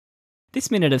This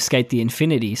minute of Skate the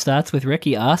Infinity starts with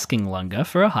Reki asking Langa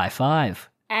for a high five.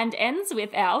 And ends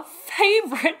with our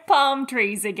favourite palm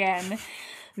trees again.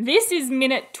 This is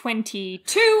minute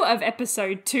 22 of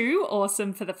episode 2,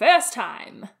 Awesome for the First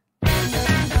Time. I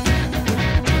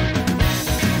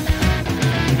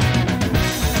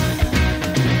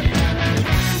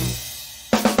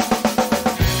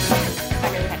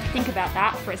really had to think about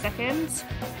that for a second.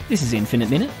 This is Infinite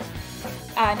Minute.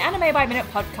 An anime by minute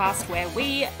podcast where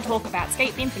we talk about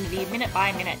Skate the Infinity minute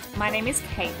by minute. My name is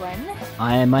Caitlin.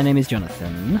 My name is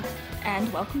Jonathan.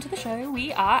 And welcome to the show.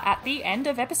 We are at the end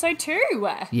of episode 2.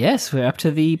 Yes, we're up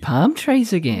to the palm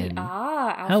trees again.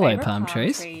 Our Hello, favourite palm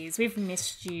trees. We've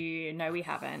missed you. No, we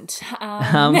haven't.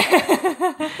 I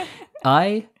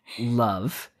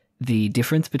love the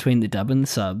difference between the dub and the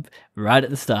sub right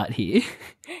at the start here.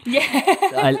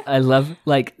 Yeah. I love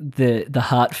like the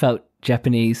heartfelt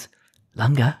Japanese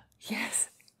Langa. Yes.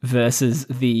 Versus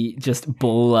the just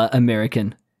baller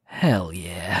American hell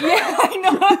yeah. Yeah, I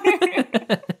know.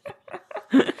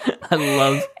 I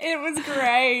love It was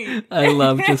great. I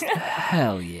love just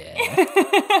hell yeah.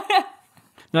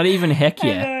 Not even heck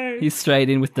yeah. He's straight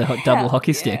in with the double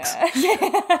hockey sticks.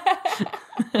 Yeah.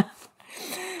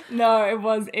 No, it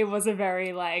was a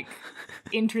very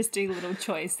interesting little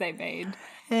choice they made.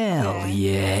 Hell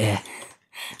yeah.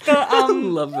 The,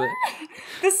 love it.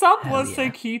 The sub was so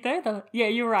cute though.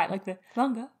 You're right. Like the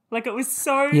Langa. Like it was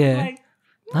so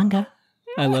Langa.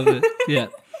 I love it. Yeah.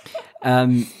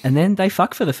 And then they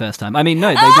fuck for the first time. I mean, no,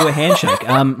 they do a handshake.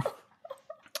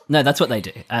 No, that's what they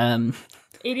do.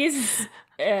 It is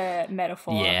a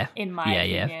metaphor, in my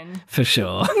opinion. Yeah, for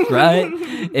sure. Right?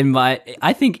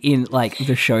 I think in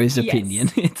the show's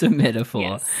opinion, it's a metaphor.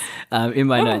 Yes. In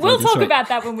my notes, we'll talk about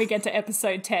that when we get to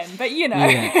episode 10. But you know.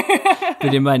 Yeah.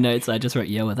 But in my notes, I just wrote,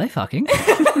 were they fucking?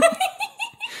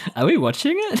 Are we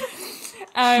watching it?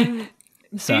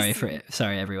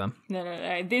 Sorry, everyone.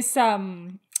 No. This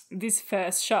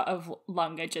first shot of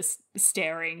Langa just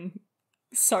staring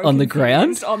so on the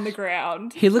ground. On the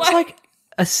ground, he looks like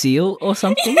a seal or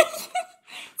something.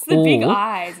 It's the big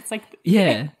eyes. It's like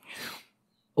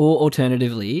Or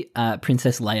alternatively,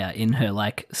 Princess Leia in her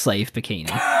slave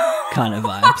bikini kind of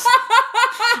vibes.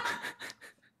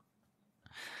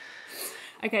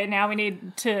 Okay, now we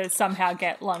need to somehow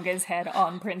get Langa's head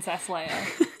on Princess Leia.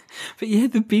 But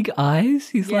the big eyes.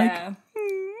 He's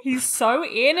he's so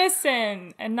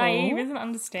innocent and naive. He doesn't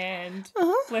understand.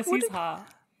 Bless his heart.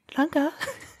 Langa.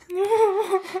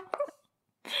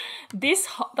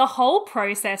 The whole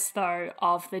process though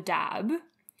of the dab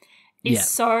is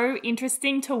so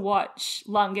interesting to watch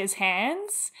Langa's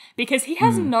hands because he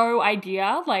has no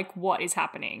idea what is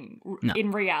happening in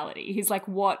reality. He's like,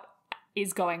 what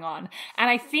is going on? And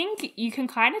I think you can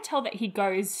kind of tell that he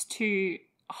goes to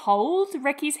hold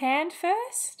Reki's hand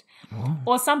first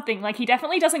or something. He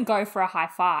definitely doesn't go for a high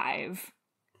five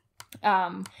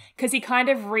because he kind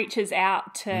of reaches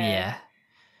out to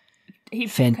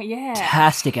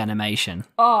fantastic animation.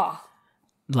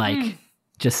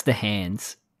 Just the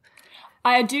hands.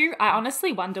 I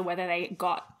honestly wonder whether they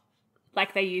got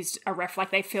they used a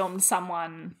they filmed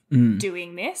someone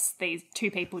doing this, these two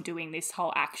people doing this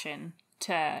whole action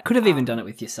to could have even done it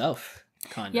with yourself,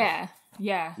 kind of.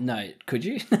 Yeah. No, could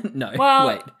you? No. Well,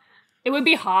 wait. It would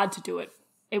be hard to do it.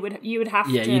 You would have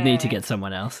to. Yeah, you'd need to get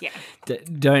someone else. Yeah.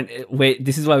 Don't wait.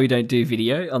 This is why we don't do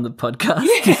video on the podcast.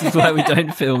 This is why we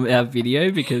don't film our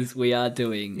video because we are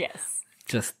doing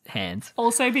just hands.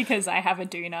 Also because I have a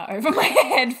doona over my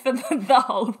head for the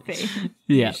whole thing.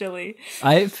 Yeah. Usually.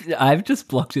 I've just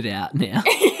blocked it out now.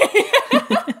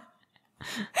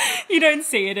 You don't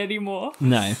see it anymore.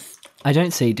 No, I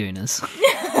don't see doonas.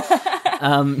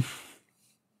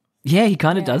 He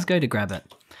kind of does go to grab it.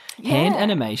 Hand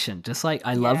animation, just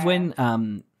I love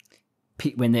when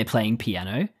they're playing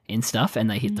piano and stuff and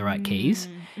they hit the right keys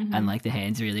and the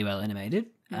hand's really well animated.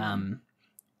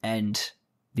 And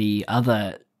the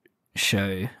other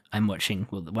show I'm watching,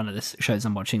 one of the shows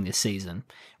I'm watching this season,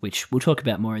 which we'll talk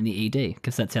about more in the ED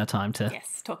because that's our time to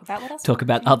talk about what else talk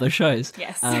about other shows.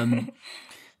 Yes.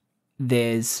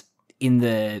 There's in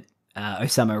the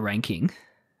Osama ranking,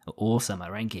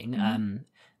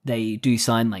 they do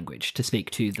sign language to speak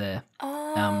to the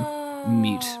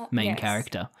mute main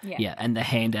character. Yeah, and the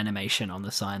hand animation on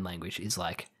the sign language is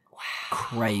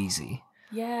crazy.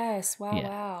 Yes,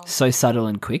 wow. So subtle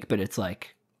and quick, but it's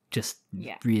just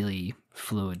really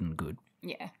fluid and good.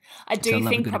 Yeah. I do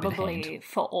think probably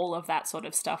for all of that sort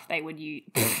of stuff they would use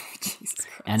Jesus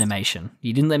Christ. Animation.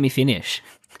 You didn't let me finish.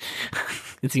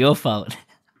 It's your fault.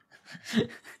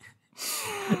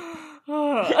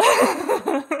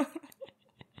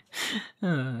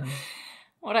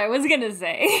 What I was going to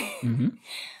say Mm-hmm.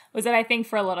 was that I think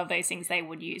for a lot of those things they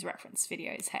would use reference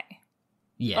videos, hey.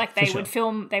 Yeah, like for they sure. would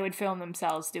film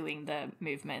themselves doing the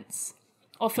movements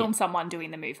or film someone doing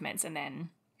the movements and then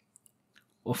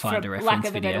or find a for reference lack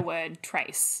of video. a better word,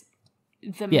 trace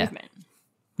the Yeah. movement.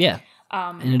 Yeah.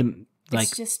 And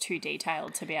It's just too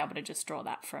detailed to be able to just draw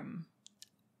that from.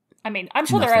 I mean, I'm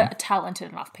sure there are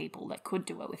talented enough people that could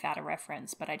do it without a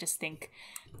reference, but I just think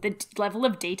the level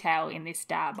of detail in this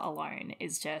dab alone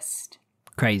is just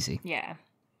crazy. Yeah.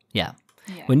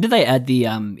 When did they add the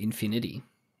infinity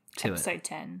to Episode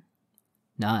 10.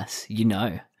 Nice. You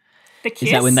know. The kiss?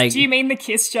 Is that when they... Do you mean the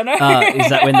kiss, Jono? Is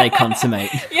that when they consummate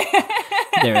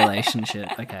their relationship?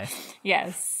 Okay.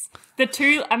 Yes. The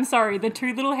two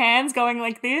little hands going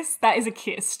like this, that is a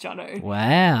kiss, Jono.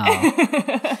 Wow.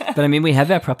 But I mean, we have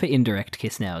our proper indirect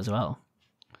kiss now as well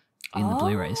in the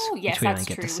Blu-rays, yes, which we that's don't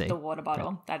get true to see. with the water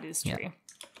bottle. That is true. Yeah.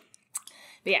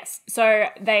 But yes, so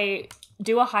they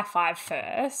do a high five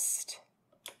first.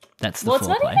 That's the Well, it's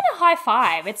not foreplay. even a high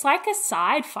five. It's like a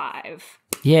side five.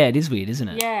 Yeah, it is weird, isn't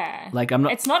it? Yeah. Like, I'm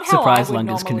not It's not how surprised I would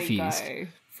Lunga's normally confused. go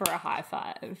for a high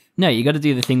five. No, you got to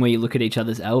do the thing where you look at each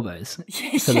other's elbows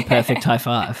for the perfect high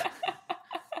five.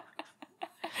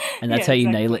 And that's how you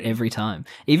nail it every time.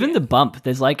 Even the bump,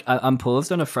 there's like, I'm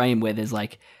paused on a frame where there's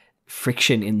like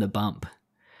friction in the bump.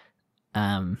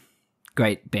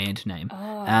 Great band name.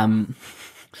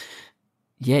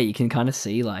 Yeah, you can kind of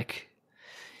see like,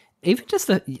 even just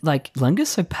the, like, Lunga's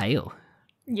so pale.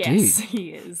 Yes, Dude. he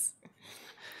is.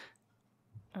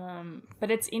 But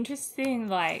it's interesting,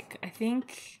 like, I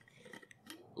think,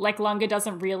 like, Langa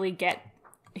doesn't really get,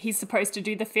 he's supposed to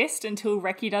do the fist until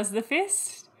Reki does the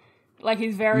fist. Like,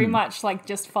 he's very much, like,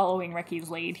 just following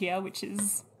Reki's lead here, which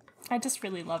is, I just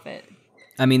really love it.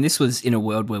 I mean, this was in a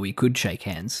world where we could shake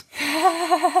hands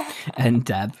and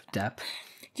dap.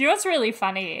 Do you know what's really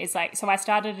funny is, like, so I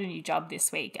started a new job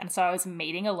this week, and so I was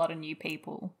meeting a lot of new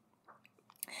people.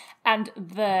 And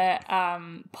the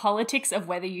politics of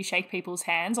whether you shake people's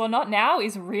hands or not now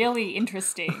is really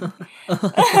interesting.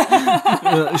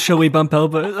 Shall we bump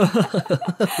elbows?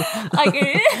 Like,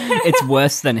 It's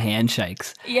worse than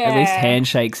handshakes. Yeah. At least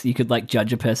handshakes, you could like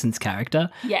judge a person's character.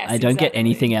 Yes, I don't get exactly.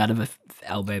 anything out of a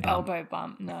elbow bump. elbow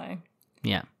bump, no.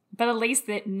 Yeah. But at least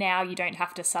that now you don't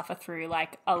have to suffer through,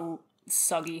 like, a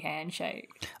soggy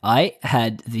handshake. I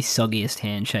had the soggiest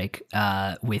handshake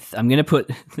with, I'm going to put,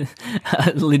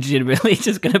 legitimately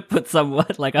just going to put someone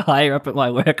like a higher up at my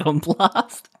work on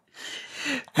blast.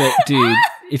 But dude,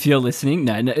 if you're listening,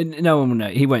 no one will know.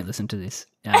 He won't listen to this.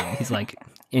 He's like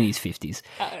in his 50s.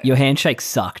 Your handshake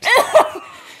sucked.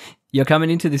 You're coming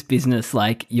into this business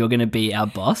like you're going to be our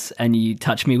boss and you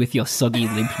touch me with your soggy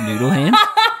limp noodle hand.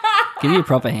 Give me a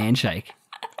proper handshake.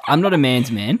 I'm not a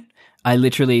man's man. I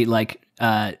literally like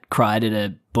cried at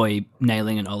a boy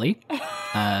nailing an ollie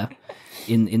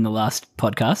in the last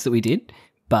podcast that we did.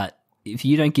 But if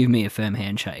you don't give me a firm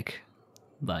handshake,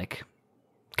 like,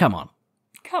 come on.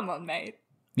 Come on, mate.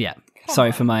 Yeah.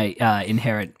 Sorry for my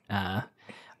inherent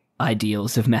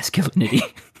ideals of masculinity.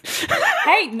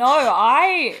 Hey, no,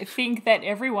 I think that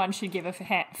everyone should give a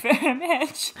firm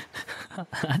hand.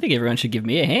 I think everyone should give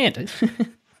me a hand.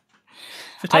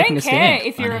 For I taking don't a care stand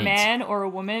if you're on a hands. man or a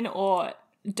woman or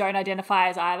don't identify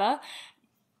as either.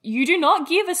 You do not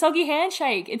give a soggy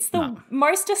handshake. It's the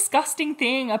most disgusting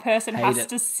thing a person has it.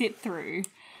 to sit through.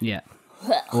 Yeah.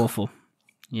 Awful.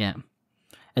 Yeah.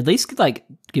 At least, like,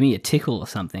 give me a tickle or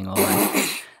something, or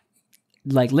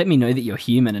like let me know that you're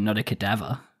human and not a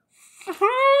cadaver.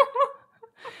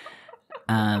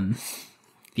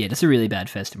 Yeah, just a really bad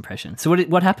first impression. So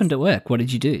what happened at work? What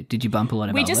did you do? Did you bump a lot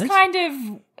of We elbows? just kind of,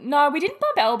 no, we didn't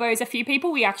bump elbows. A few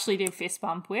people we actually did fist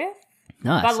bump with.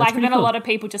 Nice. But, like, that's pretty then cool. a lot of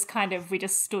people just kind of, we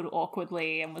just stood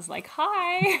awkwardly and was like,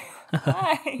 hi.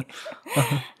 Hi.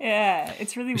 Yeah,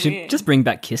 it's really We should weird. just bring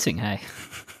back kissing, hey?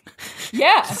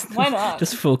 Yeah, why not?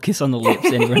 Just full kiss on the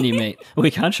lips, everyone you meet. Well,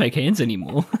 we can't shake hands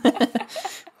anymore.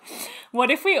 What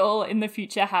if we all in the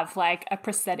future have, like, a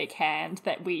prosthetic hand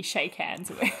that we shake hands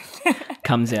with?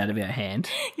 Comes out of our hand.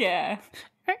 Yeah.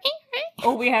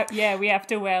 Or we have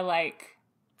to wear, like,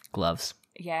 Gloves.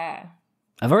 yeah.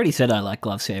 I've already said I like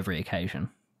gloves for every occasion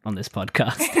on this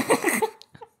podcast.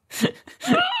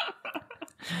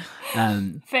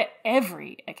 For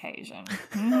every occasion.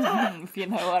 If you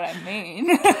know what I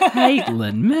mean.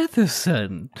 Caitlin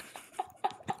Matheson.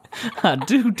 I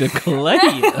do declare.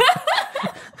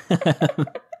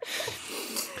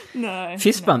 No.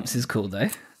 Fist bumps is cool though.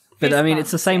 But Fist I mean,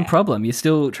 it's the bumps, same yeah. problem. You're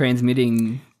still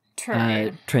transmitting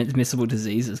True. transmissible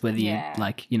diseases, whether Yeah.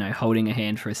 you're like, holding a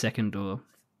hand for a second or...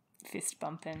 Fist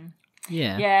bumping.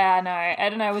 Yeah. Yeah, I know. I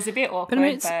don't know. It was a bit awkward. But I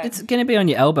mean, it's going to be on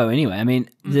your elbow anyway. I mean,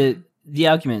 the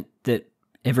argument that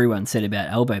everyone said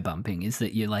about elbow bumping is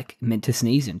that you're like meant to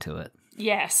sneeze into it.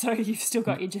 Yeah, so you've still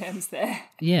got your germs there.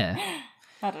 Yeah.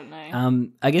 I don't know.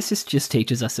 I guess this just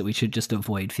teaches us that we should just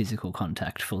avoid physical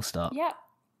contact, full stop. Yep.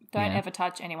 Don't ever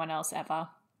touch anyone else ever.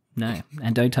 No,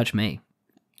 and don't touch me.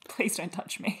 Please don't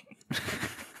touch me.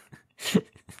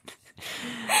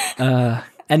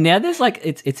 And now there's like,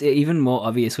 it's even more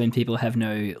obvious when people have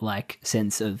no like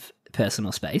sense of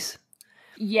personal space.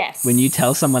 Yes. When you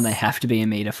tell someone they have to be 1.5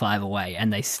 meters away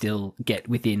and they still get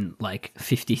within like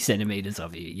 50 centimeters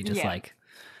of you, you're just like,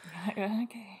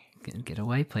 okay. Get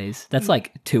away, please. That's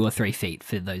like 2 or 3 feet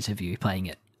for those of you playing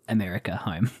at America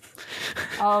home.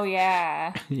 Oh,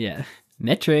 yeah. Yeah.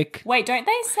 Metric. Wait, don't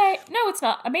they say... No, it's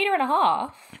not. 1.5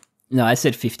 meters. No, I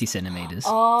said 50 centimeters.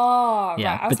 Oh,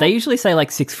 yeah. right. But they usually say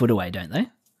like 6 foot away, don't they?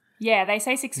 Yeah, they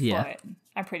say 6 Yeah. foot.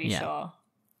 I'm pretty sure.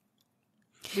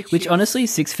 Which honestly,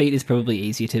 6 feet is probably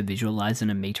easier to visualize than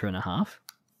 1.5 meters.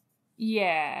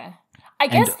 Yeah. I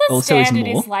guess the also standard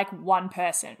is more. is like one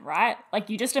person, right? Like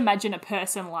you just imagine a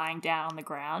person lying down on the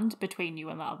ground between you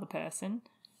and the other person.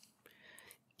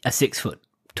 A 6 foot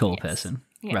tall person,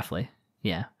 Yeah. roughly.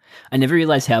 Yeah. I never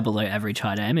realized how below average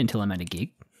height I am until I'm at a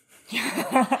gig.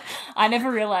 I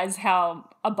never realized how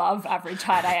above average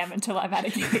height I am until I'm at a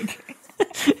gig.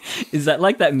 Is that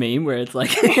like that meme where it's like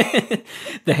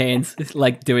the hands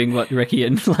like doing what Reki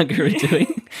and Langa are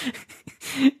doing?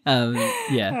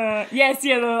 Yeah. Yes,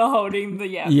 yeah, they're holding the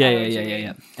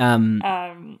Yeah.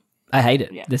 I hate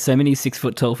it. Yeah. There's so many 6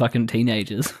 foot tall fucking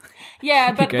teenagers.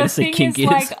 Yeah, but go the to see thing is, King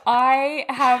like, Giz. I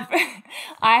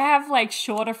have like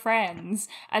shorter friends,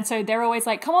 and so they're always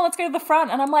like, "Come on, let's go to the front,"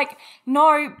 and I'm like,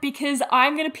 "No, because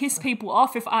I'm gonna piss people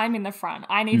off if I'm in the front.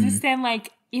 I need to stand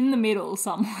like in the middle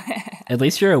somewhere." At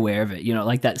least you're aware of it. You're not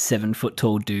like that 7 foot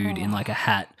tall dude in like a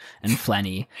hat and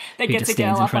flanny That who gets just a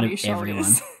girl stands in up front on of his everyone.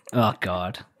 shoulders. Oh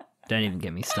God, don't even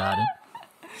get me started.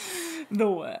 The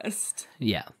worst.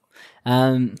 Yeah.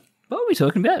 What were we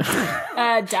talking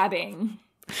about? Dabbing.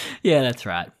 Yeah, that's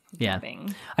right. Yeah.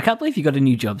 Dabbing. I can't believe you got a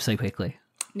new job so quickly.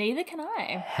 Neither can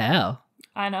I. How?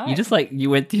 I know. You just like, you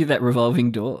went through that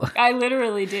revolving door I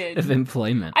literally did. of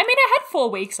employment. I mean, I had 4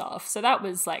 weeks off, so that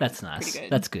was like That's nice. pretty good.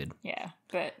 That's good. Yeah,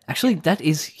 but Actually, that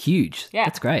is huge. yeah,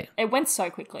 That's great. It went so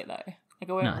quickly though. Like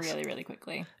it went Nice. really, really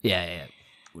quickly. Yeah.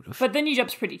 Would've. But the new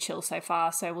job's pretty chill so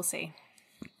far, so we'll see.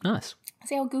 Nice.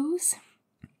 See how it goes.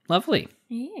 Lovely.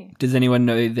 Yeah. Does anyone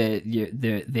know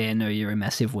that they know you're a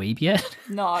massive weeb yet?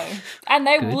 No. And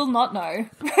they will not know.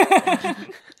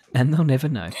 And they'll never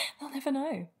know. They'll never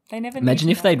know. They never Imagine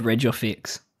need if to know. they'd read your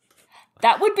fix.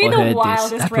 That would be or the heard this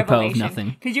wildest apropos of revelation.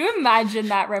 nothing. Could you imagine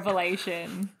that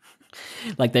revelation?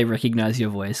 Like they recognize your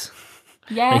voice.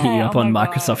 Yeah. They hit you up on my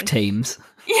Microsoft gosh. Teams.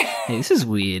 Hey, this is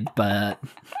weird, but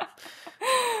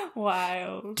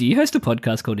Wild. do you host a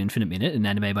podcast called Infinite Minute, an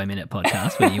anime by minute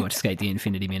podcast where you watch Skate the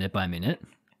Infinity minute by minute?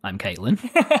 I'm Caitlin.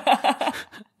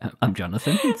 I'm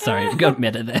Jonathan. Sorry, we got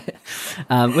meta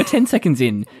there. We're 10 seconds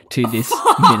in to this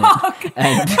minute,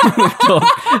 and we've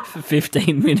talked for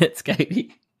 15 minutes,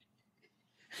 Katie.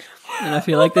 And I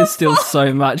feel like there's still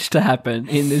so much to happen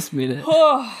in this minute.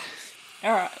 Oh.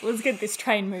 All right, let's get this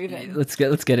train moving. Let's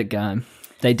get it going.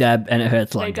 They dab and it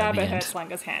hurts Langa. They dab at the at end. hurts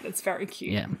Langa's hand. It's very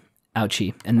cute. Yeah.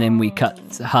 Ouchie. And then we cut,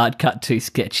 it's a hard cut to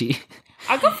sketchy.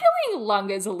 I got feeling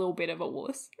Langa's a little bit of a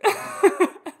wuss.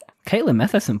 Caitlin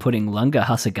Matheson putting Langa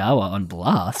Hasagawa on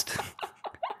blast.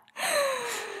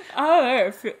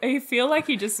 I don't know. I feel like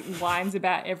he just whines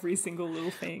about every single little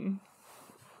thing.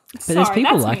 But there's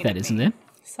people like that, of isn't me. there?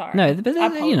 Sorry. No, but I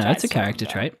you know, it's apologise a to character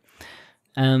him, trait.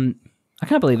 I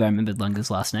can't believe I remembered Langa's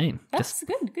last name. That's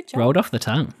good. Good job. Rolled off the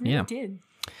tongue. Really Yeah. did.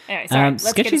 Anyway, sorry. Let's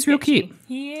get Sketchy's real sketchy. cute.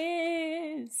 He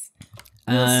is.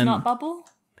 Little snot bubble.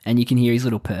 And you can hear his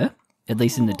little purr, at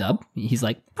least in the dub. He's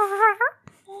like, Oh.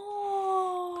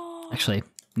 actually,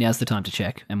 now's the time to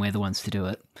check, and we're the ones to do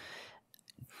it.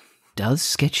 Does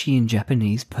Sketchy in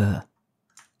Japanese purr?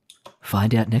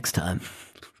 Find out next time.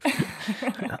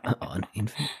 On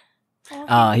Infinite.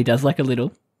 He does like a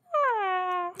little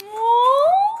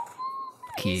Oh,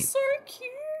 cute. he's so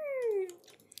cute.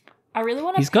 I really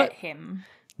want to He's pet got- him.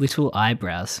 Little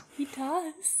eyebrows. He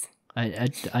does. I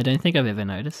don't think I've ever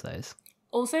noticed those.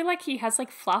 Also, like, he has, like,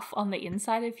 fluff on the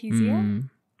inside of his ear.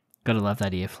 Gotta love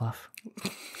that ear fluff.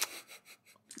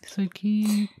 So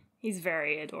cute. He's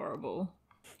very adorable.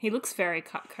 He looks very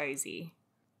cut cozy.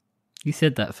 You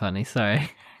said that funny, sorry.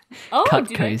 Oh, Cut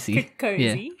did cozy. Cut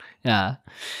cozy. Yeah.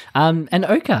 And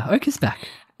Oka. Oka's back.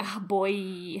 Ah,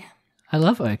 boy. I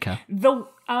love Oka.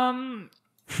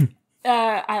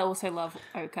 I also love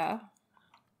Oka.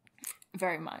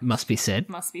 Very much. Must be said.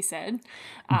 Must be said.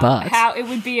 But how it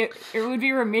would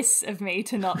be remiss of me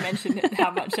to not mention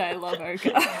how much I love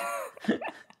Oka.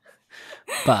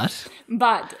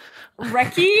 But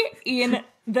Reki in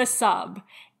the sub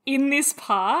in this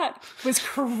part was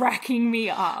cracking me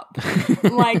up.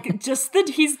 Like, just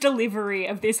his delivery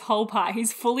of this whole part,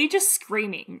 he's fully just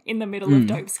screaming in the middle of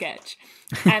Dope Sketch.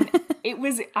 And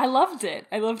I loved it.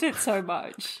 I loved it so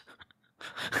much.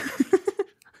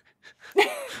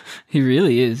 he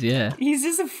really is, yeah. He's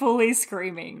just fully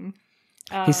screaming.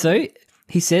 He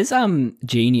says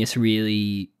genius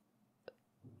really,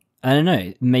 I don't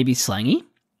know, maybe slangy?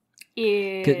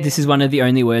 Yeah. This is one of the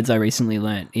only words I recently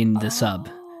learnt in the sub.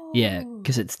 Yeah,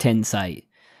 because it's tensei.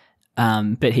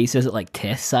 But he says it like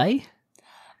tessay.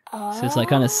 So it's like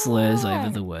kind of slurs over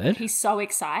the word. He's so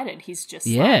excited. He's just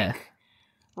like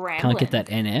rambling. Can't get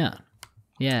that N out.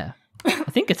 Yeah. I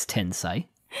think it's tensei.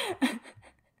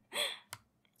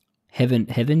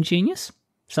 Heaven genius?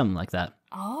 Something like that.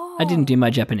 Oh. I didn't do my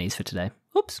Japanese for today.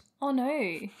 Oops. Oh,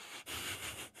 no.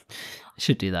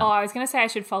 Should do that. Oh, I was going to say I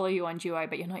should follow you on Duo,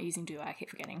 but you're not using Duo. I keep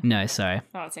forgetting. No, sorry.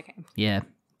 Oh, it's okay. Yeah.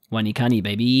 One kani,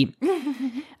 baby.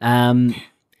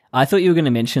 I thought you were going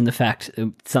to mention the fact,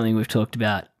 something we've talked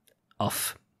about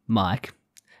off mic,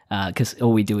 because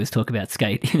all we do is talk about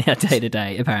skate in our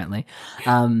day-to-day, apparently.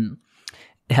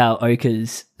 How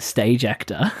Oka's stage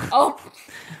actor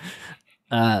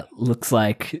looks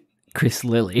like Chris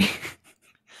Lilly.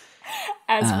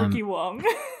 As Ricky Wong.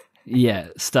 Yeah,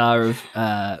 star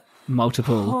of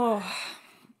multiple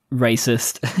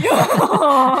racist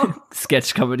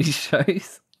sketch comedy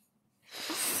shows.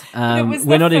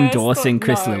 We're not endorsing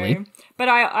Chris Lilly. But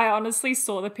I honestly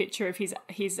saw the picture of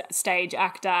his stage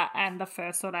actor, and the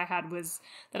first thought I had was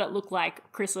that it looked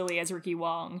like Chris Lilly as Ricky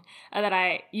Wong. And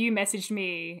that you messaged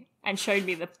me and showed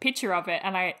me the picture of it,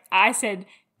 and I said,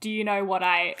 do you know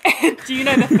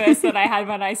the first that I had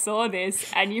when I saw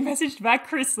this? And you messaged back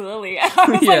Chris Lilly. And I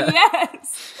was like,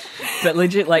 yes. But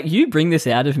legit, like, you bring this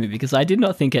out of me because I did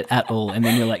not think it at all. And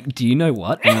then you're like, do you know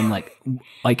what? And I'm like,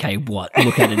 okay, what?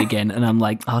 Look at it again. And I'm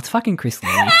like, oh, it's fucking Chris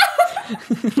Lilly.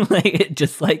 Like, it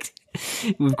just like,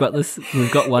 we've got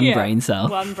one brain cell.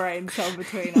 One brain cell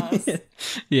between us.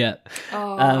 Yeah.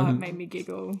 Oh, it made me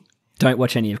giggle. Don't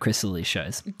watch any of Chris Lilly's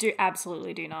shows.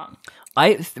 Absolutely do not.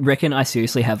 I reckon I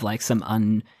seriously have like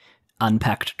some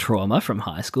unpacked trauma from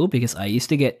high school because I used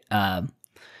to get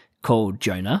called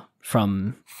Jonah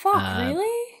from really?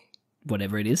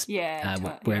 Whatever it is. Yeah.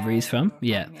 Wherever he's from.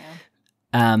 Yeah.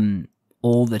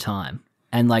 All the time.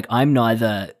 And like, I'm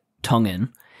neither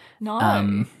Tongan.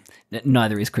 No.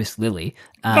 Neither is Chris Lilly.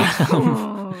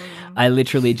 I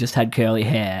literally just had curly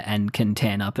hair and can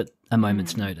tan up at a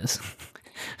moment's notice.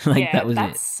 That was it.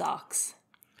 That sucks.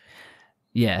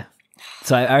 Yeah.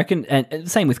 So I reckon, and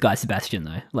same with Guy Sebastian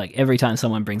though. Like, every time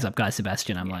someone brings up Guy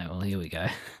Sebastian, I'm like, well, here we go.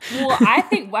 Well,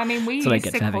 we used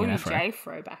to call you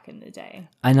J-Fro back in the day.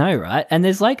 I know, right? And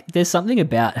there's something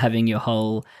about having your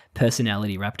whole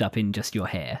personality wrapped up in just your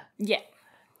hair. Yeah.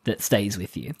 That stays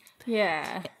with you.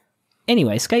 Yeah.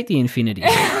 Anyway, Skate the Infinity.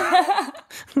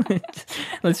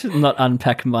 Let's just not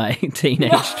unpack my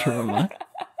teenage trauma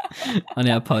on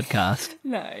our podcast.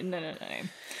 No.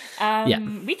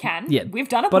 We can. Yeah. We've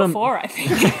done it before, I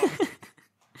think.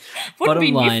 Wouldn't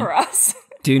be new for us.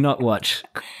 Do not watch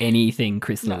anything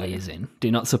Chris Lilly is in.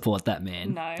 Do not support that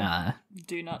man. No.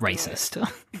 Do not. Racist.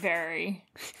 Very.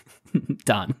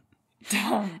 Done.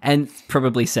 And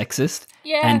probably sexist.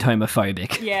 Yeah. And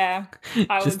homophobic. Yeah.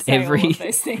 I would say all of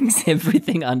those things.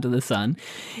 Everything under the sun.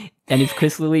 And if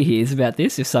Chris Lilly hears about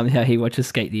this, if somehow he watches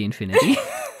Skate the Infinity...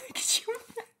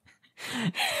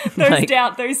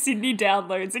 those Sydney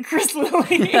downloads of Chris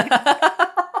Lilly.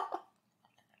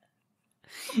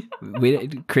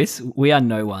 Chris, we are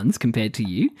no ones compared to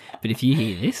you, but if you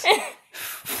hear this,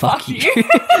 fuck you.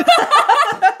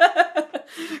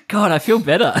 God, I feel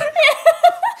better.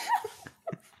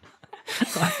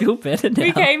 I feel better now.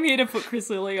 We came here to put Chris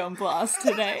Lilly on blast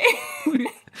today.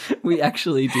 We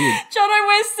actually did. Jono,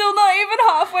 we're still not even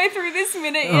halfway through this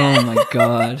minute yet. Oh my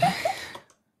God.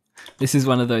 This is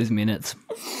one of those minutes.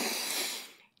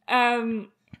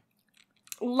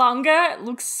 Langa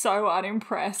looks so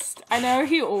unimpressed. I know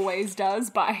he always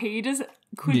does, but he just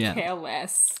could care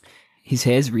less. His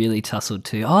hair's really tousled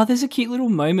too. Oh, there's a cute little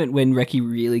moment when Reki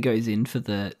really goes in for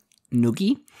the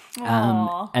noogie.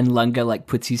 And Langa like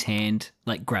puts his hand,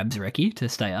 like grabs Reki to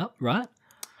stay up, right?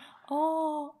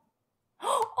 Oh,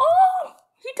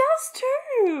 he does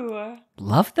too.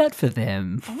 Love that for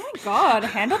them. Oh my God,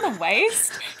 hand on the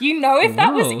waist. You know, if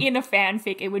that was in a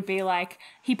fanfic, it would be like,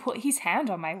 he put his hand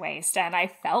on my waist and I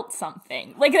felt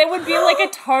something. Like, that would be like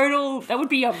that would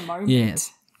be a moment. Yeah.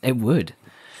 It would.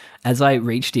 As I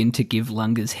reached in to give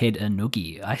Lunga's head a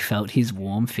noogie, I felt his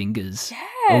warm fingers. Yes.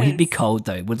 Oh, he'd be cold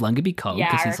though. Would Lunga be cold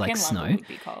because he's like Lunga snow? would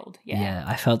be cold. Yeah.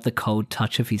 I felt the cold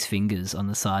touch of his fingers on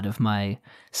the side of my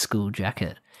school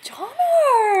jacket.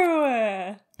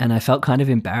 Jono! And I felt kind of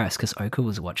embarrassed because Oka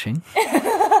was watching.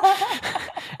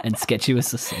 And Sketchy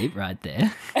was asleep right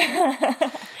there.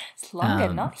 It's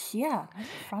Lunga, not here. Not in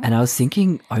front And I was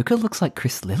thinking, Oka looks like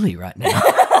Chris Lilly right now.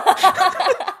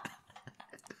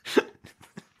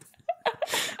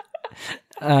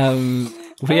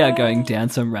 We are going down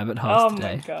some rabbit holes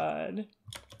today. Oh my god.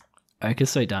 Oka's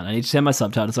so done. I need to turn my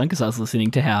subtitles on because I was listening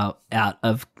to how How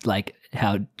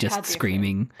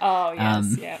screaming Oh,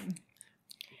 yes, yeah.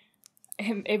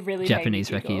 It really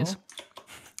Japanese made me Reki is.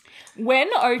 When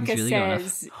Oka really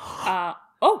says,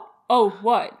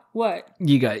 what?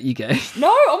 You go. No,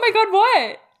 oh my god,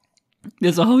 what?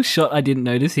 There's a whole shot I didn't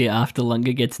notice here after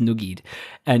Lunga gets noogied,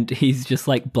 and he's just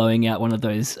like blowing out one of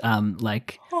those and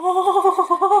his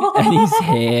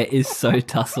hair is so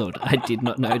tousled. I did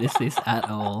not notice this at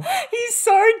all. He's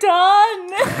so done.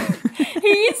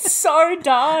 He's so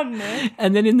done.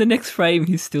 And then in the next frame,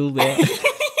 he's still there.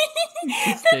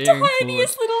 The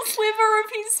tiniest little sliver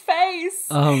of his face.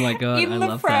 Oh my god, in I the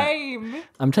love frame. that.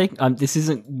 I'm taking. This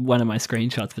isn't one of my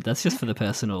screenshots, but that's just for the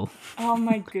personal. Oh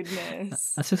my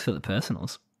goodness. That's just for the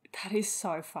personals. That is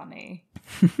so funny.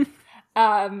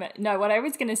 No, what I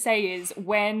was going to say is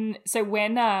when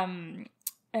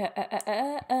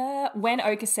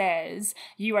Oka says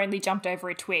you only jumped over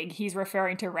a twig, he's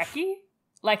referring to Reki,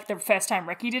 like the first time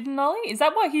Reki did an ollie. Is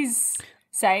that what he's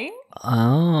saying?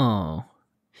 Oh,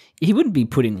 he wouldn't be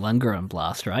putting Lunga on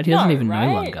blast, right? He doesn't even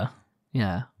know Lunga.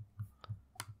 Yeah.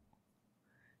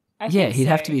 He'd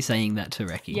have to be saying that to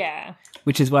Reki. Yeah.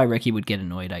 Which is why Reki would get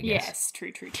annoyed, I guess. Yes,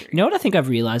 true. You know what I think I've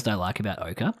realised I like about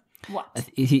Oka? What?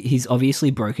 He's obviously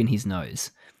broken his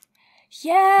nose.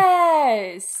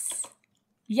 Yes.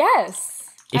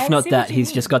 If not that,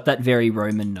 he's just got that very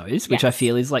Roman nose, which I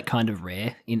feel is like kind of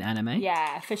rare in anime.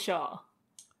 Yeah, for sure.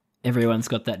 Everyone's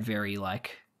got that very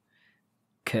like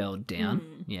curled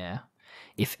down. Yeah.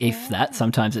 If that,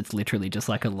 sometimes it's literally just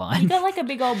like a line. You got like a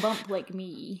big old bump like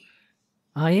me.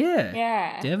 Oh, yeah.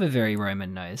 Yeah. Do you have a very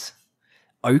Roman nose?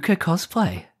 Oka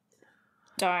cosplay.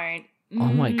 Don't. Oh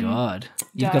my god.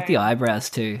 You've got the eyebrows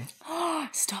too.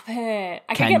 Stop it.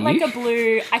 I could Can get like you?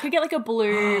 a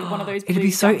blue, one of those blue It'd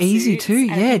be so easy jumpsuits too.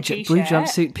 and a Yeah, pink blue t-shirt.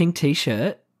 jumpsuit, pink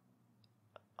t-shirt.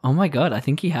 Oh my god, I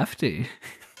think you have to.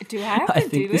 Do I have to I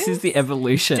think this is the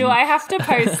evolution. Do I have to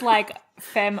post like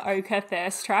Femme Oka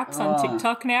thirst traps on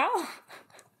TikTok now?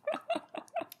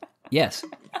 Yes.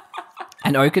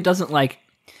 And Oka doesn't like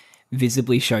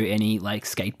visibly show any like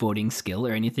skateboarding skill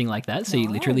or anything like that. So you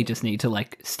literally just need to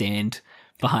like stand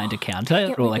behind a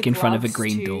counter or like in front of a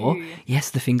green door. Yes,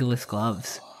 the fingerless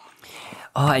gloves.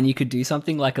 Oh, and you could do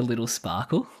something like a little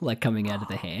sparkle, like coming out of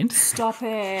the hand. Stop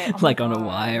it. Oh like on a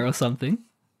wire or something.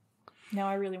 Now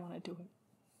I really want to do it.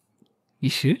 You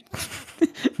should.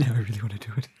 Now I really want to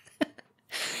do it.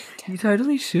 You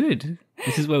totally should.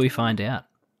 This is where we find out.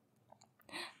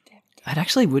 I'd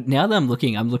actually would, now that I'm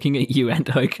looking at you and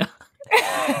Oka.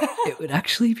 It would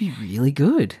actually be really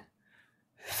good.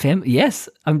 Yes,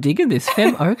 I'm digging this.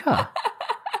 Femme Oka.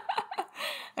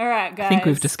 All right, guys. I think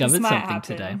we've discovered something happen.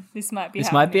 today. This might be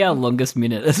This might be our longest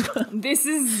minute as well. This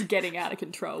is getting out of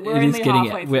control. We're It only is getting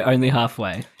halfway We're only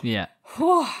halfway. Yeah.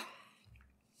 All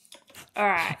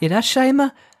right.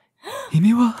 Irashima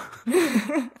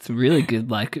Himiwa. It's really good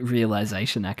like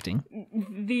realization acting.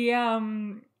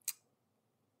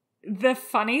 The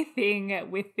funny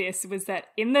thing with this was that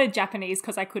in the Japanese,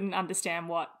 because I couldn't understand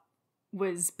what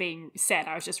was being said,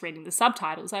 I was just reading the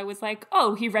subtitles. I was like,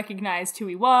 oh, he recognized who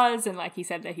he was, and like he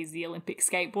said that he's the Olympic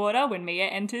skateboarder when Mia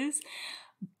enters.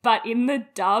 But in the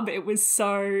dub, it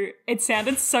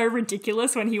sounded so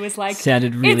ridiculous when he was like,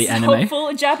 sounded really it's anime.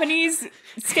 hopeful Japanese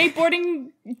skateboarding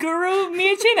guru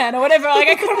Mia Chinan or whatever. Like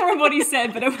I couldn't remember what he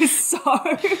said, but it was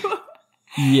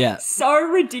so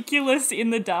ridiculous in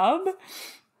the dub.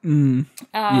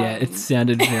 Yeah, it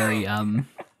sounded very out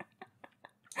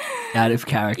of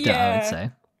character, I would say.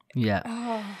 Yeah.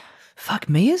 Oh. Fuck,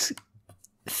 Mia's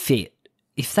fit.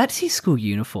 If that's his school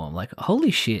uniform, like holy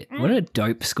shit, what a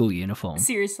dope school uniform.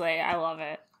 Seriously, I love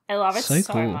it. I love it so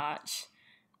cool. much.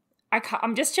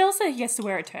 I'm just jealous that he gets to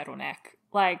wear a turtleneck.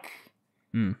 Like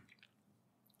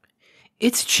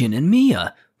It's Chin and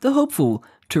Mia, the hopeful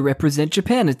to represent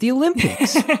Japan at the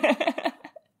Olympics.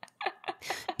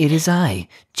 It is I,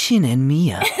 Chin and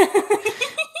Mia.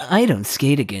 I don't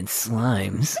skate against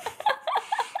slimes.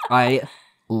 I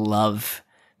love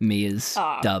Mia's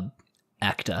dub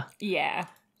actor. Yeah.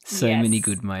 So many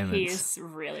good moments. He is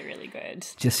really, really good.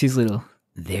 Just his little,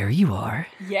 there you are.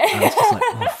 Yeah. I was just like,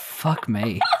 oh, fuck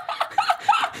me.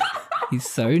 He's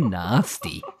so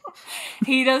nasty.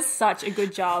 He does such a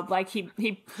good job. Like, he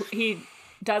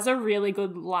does a really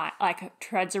good line, like,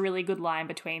 treads a really good line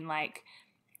between, like,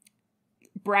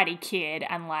 bratty kid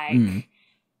and, like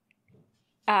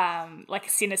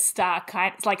sinister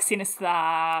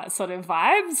sort of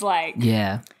vibes. Like,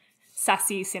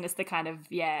 sassy, sinister kind of,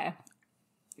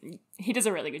 He does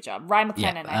a really good job. Ryan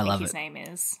McLennan, I think his name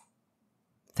is.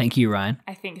 Thank you, Ryan.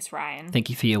 I think it's Ryan. Thank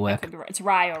you for your work. It's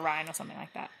Rye or Ryan or something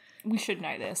like that. We should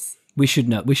know this. We should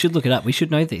know. We should look it up. We should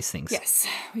know these things. Yes,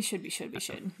 we should.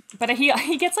 But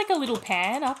he gets like a little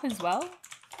pan up as well.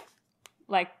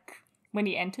 Like when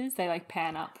he enters, they like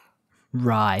pan up.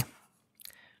 Rye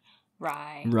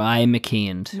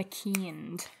McKeand.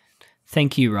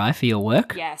 Thank you, Rye, for your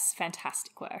work. Yes,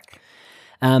 fantastic work.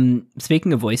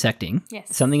 Speaking of voice acting,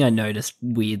 something I noticed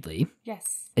weirdly.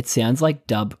 Yes. It sounds like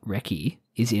Dub Reki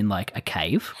is in like a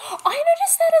cave. I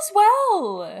noticed that as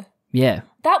well. Yeah.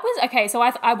 That was, okay, so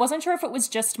I wasn't sure if it was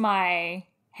just my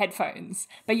headphones,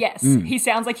 but yes, he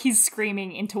sounds like he's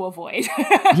screaming into a void.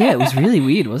 Yeah, it was really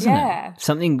weird, wasn't it?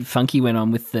 Something funky went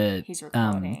on with the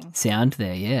sound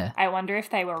there, yeah. I wonder if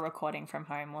they were recording from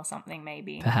home or something,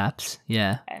 maybe. Perhaps,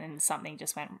 yeah. And something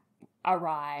just went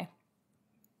awry.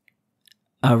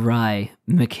 Awry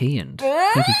McKeand.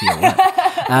 Thank you for your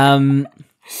work.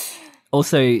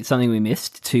 Also, something we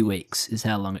missed, 2 weeks is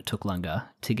how long it took Langa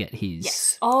to get his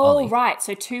Yes. Ollie. Right.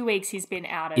 So 2 weeks he's been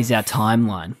out of... Is our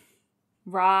timeline.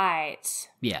 Right.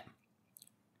 Yeah.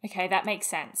 Okay, that makes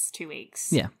sense. 2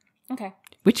 weeks. Yeah. Okay.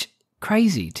 Which,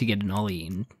 crazy to get an Ollie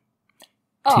in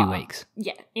 2 weeks.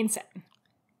 Yeah, insane.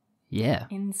 Yeah.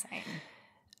 Insane.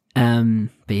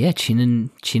 But yeah, Chin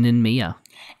and Mia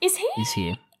is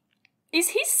here. Is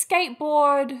his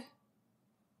skateboard...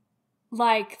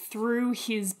 like through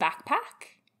his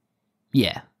backpack?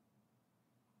 Yeah.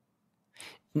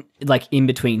 Like in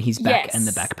between his back and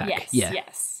the backpack.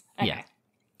 Yes. Okay. Yeah.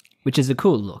 Which is a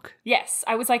cool look. Yes.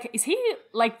 I was like, is he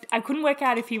like, I couldn't work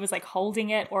out if he was like holding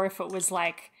it or if it was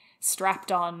like strapped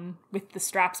on with the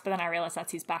straps, but then I realized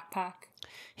that's his backpack.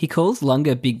 He calls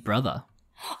Langa Big Brother.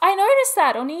 I noticed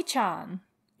that, Oni-chan.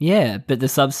 Yeah, but the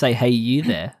subs say, hey, you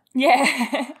there.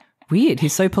 Yeah. Weird.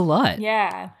 He's so polite.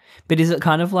 Yeah. But is it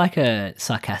kind of like a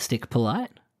sarcastic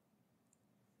polite?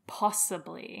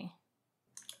 Possibly.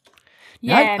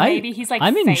 Yeah, maybe he's like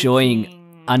I'm faking...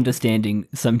 enjoying understanding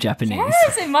some Japanese.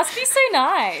 Yes, it must be so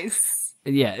nice.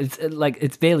 Yeah,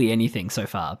 it's barely anything so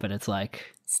far, but it's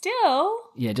like... Still.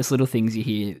 Yeah, just little things you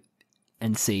hear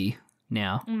and see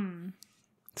now.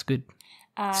 It's good.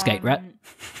 Skate rat.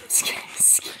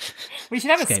 We should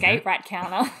have a skate rat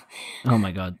counter. Oh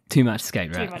my god, too much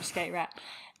skate rat. Too much skate rat.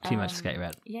 Too much skate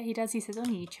rat. Yeah, he does. He says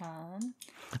Oni-chan.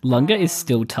 Langa is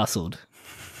still tussled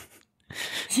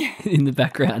in the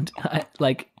background.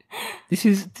 This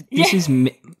is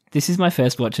my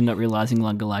first watch and not realizing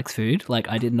Langa likes food. Like,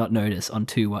 I did not notice on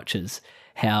 2 watches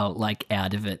how like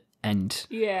out of it and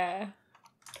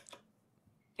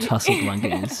tussled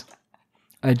Langa is.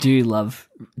 I do love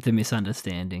the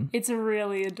misunderstanding. It's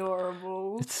really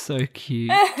adorable. It's so cute.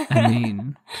 I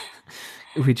mean,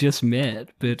 we just met,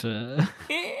 but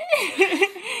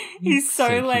he's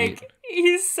so like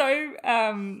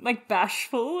like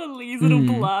bashful and his little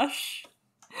blush.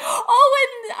 Oh,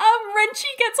 and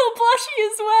Renchi gets all blushy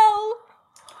as well.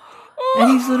 Oh.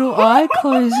 And his little eye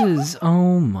closes.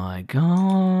 Oh my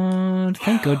god!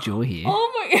 Thank God you're here.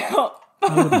 Oh my god!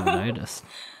 I wouldn't have noticed.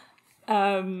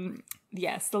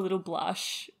 Yes, the little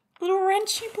blush. Little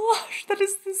Renchi blush. That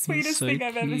is the sweetest thing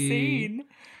I've ever seen.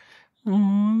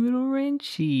 Oh, little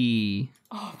Renchi.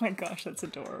 Oh my gosh, that's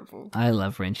adorable. I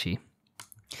love Renchi.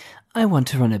 I want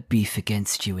to run a beef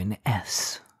against you in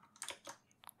S.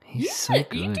 He's so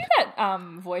good. You do that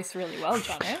voice really well,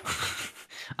 Jono.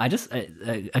 I just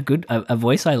a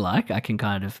voice I like, I can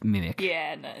kind of mimic.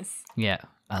 Yeah, nice. Yeah,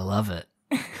 I love it.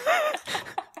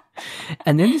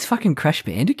 And then this fucking Crash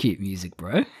Bandicoot music,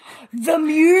 bro. The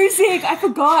music! I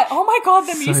forgot. Oh my god,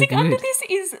 the music good. under this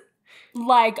is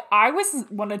like, I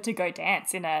wanted to go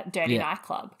dance in a dirty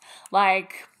nightclub.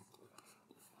 Like,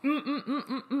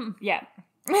 yeah.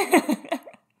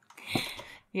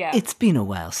 Yeah. It's been a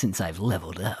while since I've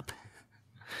leveled up.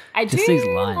 I Just do these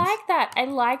lines. like that. I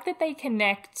like that they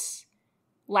connect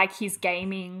like his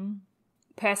gaming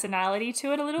personality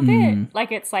to it a little bit.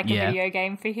 Like it's like a video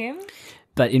game for him.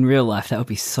 But in real life, that would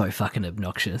be so fucking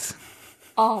obnoxious.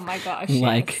 Oh my gosh.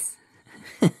 Like,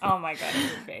 yes. Oh my god,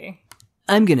 it would be.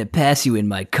 I'm going to pass you in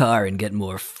my car and get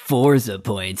more Forza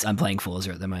points. I'm playing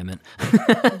Forza at the moment.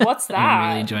 What's that? I'm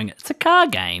really enjoying it. It's a car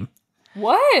game.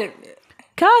 What?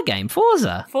 Car game,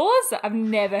 Forza. Forza? I've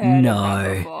never heard of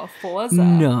that before. Forza?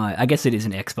 No, I guess it is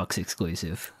an Xbox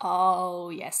exclusive. Oh,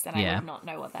 yes, then I would not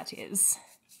know what that is.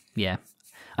 Yeah.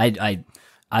 I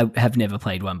have never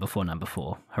played one before number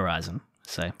 4, Horizon.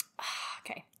 So.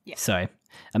 Okay, yeah. Sorry.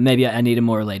 Maybe I need a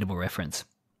more relatable reference.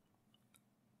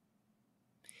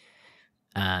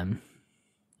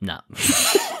 No.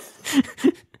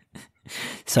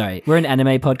 Sorry, we're an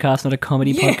anime podcast, not a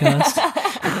comedy podcast.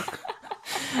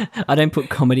 I don't put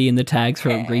comedy in the tags for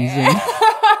a reason.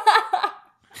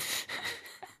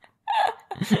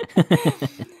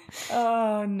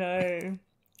 Oh no.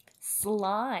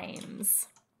 Slimes.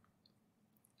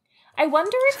 I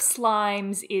wonder if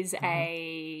Slimes is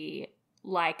a,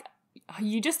 like, are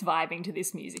you just vibing to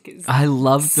this music? I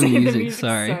love the music, the music's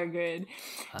sorry. so good.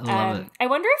 I love it. I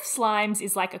wonder if Slimes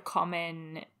is like a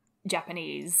common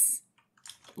Japanese,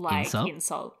 like,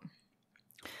 insult.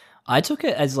 I took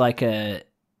it as like a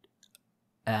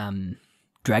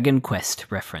Dragon Quest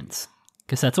reference,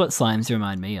 because that's what slimes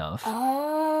remind me of. Oh.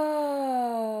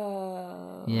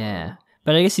 Yeah.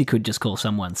 But I guess you could just call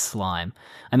someone slime.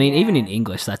 I mean, even in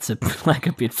English, that's a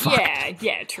bit fucked.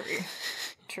 Yeah, true.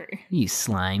 You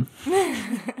slime.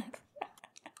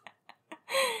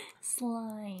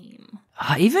 Slime.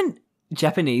 Even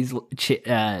Japanese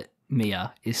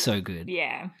Mia is so good.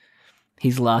 Yeah.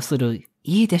 His last little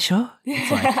 "ii desho."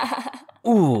 It's like,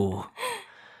 ooh.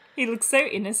 He looks so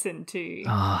innocent too.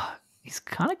 Oh, he's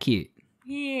kind of cute.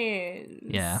 He is.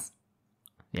 Yeah.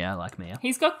 Yeah, I like Mia.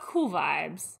 He's got cool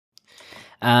vibes.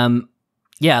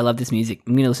 Yeah, I love this music.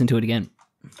 I'm going to listen to it again.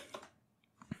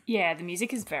 Yeah, the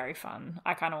music is very fun.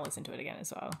 I kind of listen to it again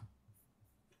as well.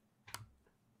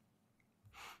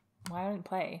 Why don't it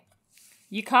play?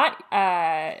 You can't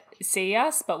see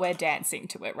us, but we're dancing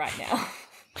to it right now.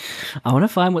 I want to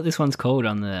find what this one's called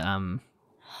on the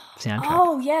soundtrack.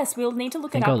 Oh, yes. We'll need to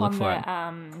look it up on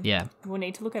the... Yeah. We'll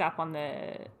need to look it up on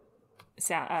the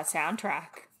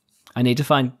soundtrack. I need to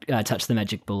find Touch the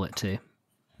Magic Bullet too.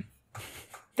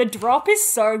 The drop is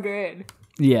so good.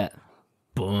 Yeah.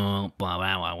 Boom, blah,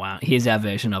 blah, blah, blah. Here's our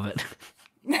version of it.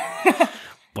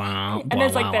 And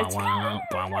there's like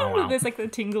there's like the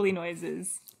tingly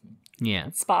noises.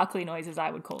 Yeah. Sparkly noises,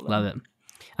 I would call them. Love it.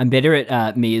 I'm better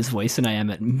at Mia's voice than I am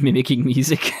at mimicking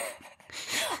music.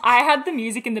 I had the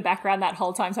music in the background that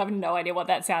whole time, so I have no idea what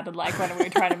that sounded like when we were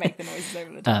trying to make the noises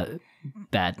over the top.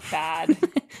 Bad.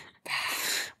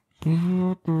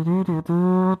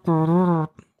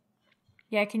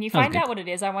 Yeah, can you find out what it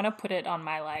is? I want to put it on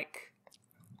my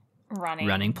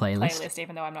running playlist,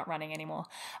 even though I'm not running anymore.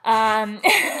 On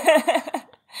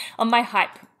my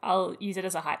hype, I'll use it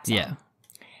as a hype song. Yeah,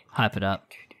 hype it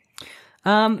up.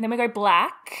 And then we go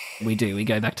black. We do. We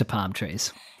go back to palm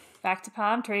trees. Back to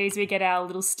palm trees. We get our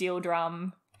little steel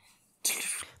drum.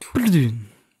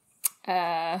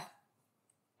 And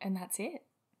that's it.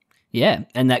 Yeah,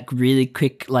 and that really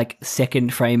quick,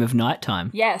 second frame of nighttime.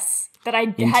 Yes, that I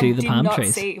did not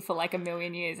see for a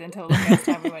million years until the first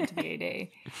time we went to the ED.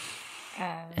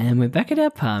 And we're back at our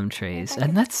palm trees,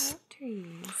 and that's... Oh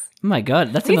my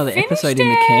God, that's another episode in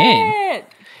the can.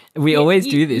 We always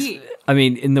do this. I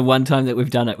mean, in the one time that we've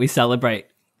done it, we celebrate,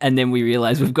 and then we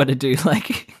realise we've got to do,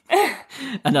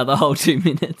 another whole 2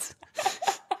 minutes.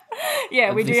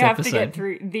 Yeah, we do have to get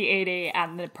through the ED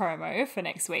and the promo for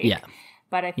next week. Yeah.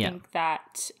 But I think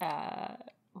that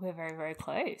we're very, very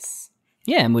close.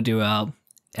 Yeah, and we'll do our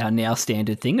now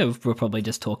standard thing of we'll probably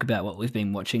just talk about what we've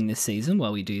been watching this season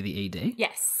while we do the ED.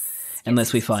 Yes.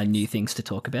 Unless we find new things to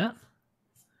talk about.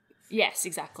 Yes,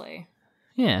 exactly.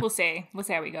 Yeah. We'll see. We'll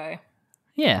see how we go.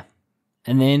 Yeah.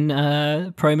 And then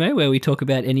promo where we talk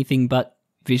about anything but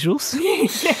visuals.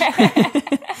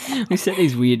 Yeah. We set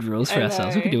these weird rules for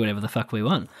ourselves. We can do whatever the fuck we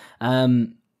want.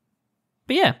 But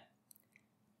yeah.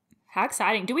 How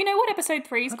exciting. Do we know what episode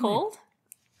 3 is called?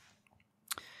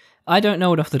 I don't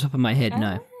know it off the top of my head,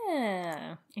 no.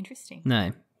 Interesting.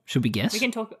 No. Should we guess? We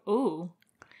can talk... Ooh.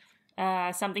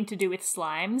 Something to do with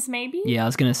slimes, maybe? Yeah, I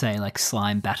was going to say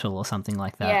slime battle or something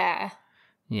like that. Yeah.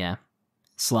 Yeah.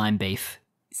 Slime beef.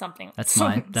 Something. That's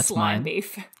slime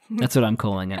beef. That's what I'm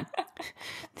calling it.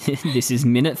 This is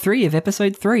minute 3 of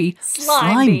episode 3.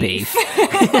 Slime beef.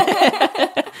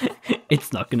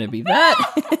 It's not going to be that.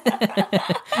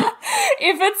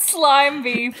 If it's slime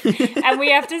beef and we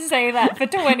have to say that for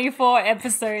 24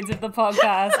 episodes of the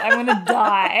podcast, I'm going to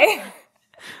die.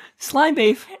 Slime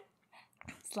beef.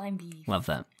 Slime beef. Love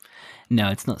that. No,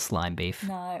 it's not slime beef.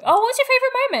 No. Oh, what's your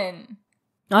favourite moment?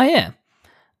 Oh, yeah.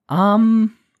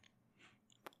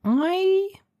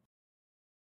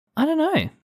 I don't know.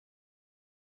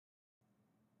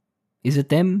 Is it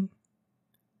them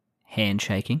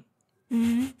handshaking?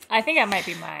 I think that might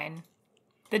be mine.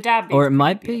 The dab is Or it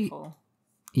might beautiful.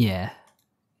 be... Yeah.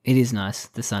 It is nice,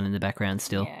 the sun in the background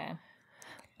still. Yeah.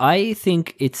 I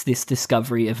think it's this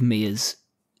discovery of Mia's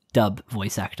dub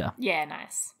voice actor. Yeah,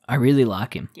 nice. I really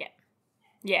like him. Yeah.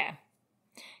 Yeah.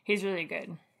 He's really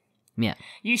good. Yeah.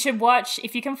 You should watch,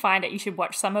 if you can find it, you should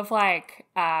watch some of like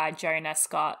Jonah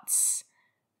Scott's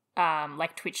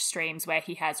like Twitch streams where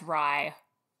he has Rye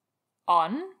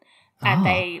on and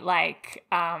they like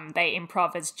they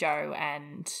improv as Joe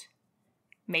and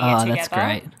Mia together. That's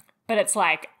great. But it's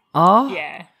like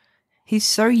yeah. He's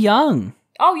so young.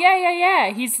 Oh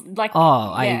yeah. He's like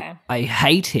I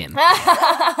hate him.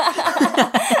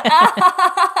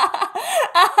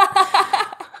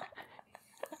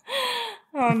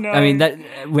 Oh no. I mean that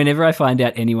whenever I find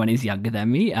out anyone is younger than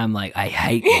me, I'm like, I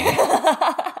hate you.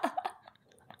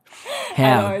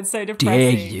 How it's so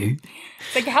depressing. dare you?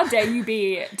 It's like, how dare you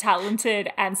be talented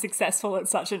and successful at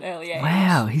such an early age?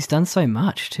 Wow, he's done so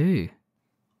much too.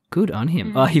 Good on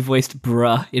him. Oh, he voiced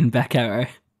Bruh in Back Arrow.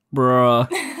 Bruh.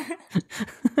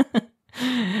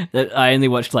 I only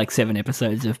watched like 7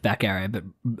 episodes of Back Arrow, but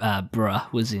Bruh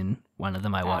was in one of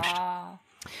them I watched.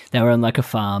 They were on like a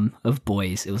farm of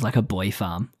boys. It was like a boy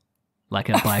farm. Like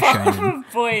a Black Shonen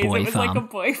boys. boy It was farm. like a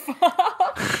boy farm.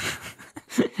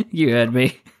 You heard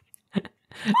me.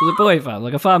 It was a boy farm,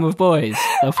 like a farm of boys.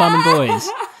 They were farming boys.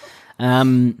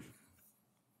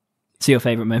 So your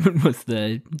favourite moment was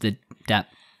the dap?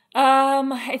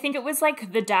 I think it was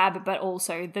like the dab, but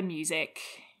also the music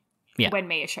when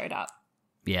Mia showed up.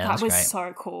 Yeah, that was great.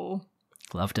 so cool.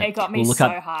 Loved it. It got me look so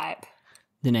up hype.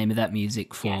 the name of that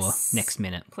music for next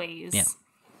minute. Please. Yeah.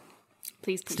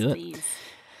 Please. Do it.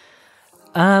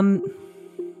 Oh,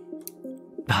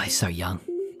 he's so young.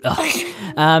 Oh.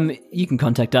 You can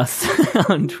contact us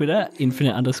on Twitter,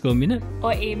 infinite_minute.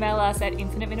 Or email us at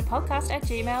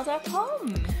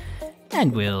infiniteminutepodcast@gmail.com.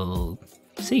 And we'll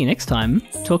see you next time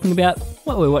talking about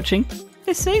what we're watching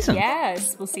this season.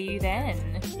 Yes, we'll see you then.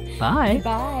 Bye.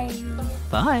 Bye.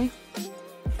 Bye.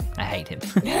 I hate him.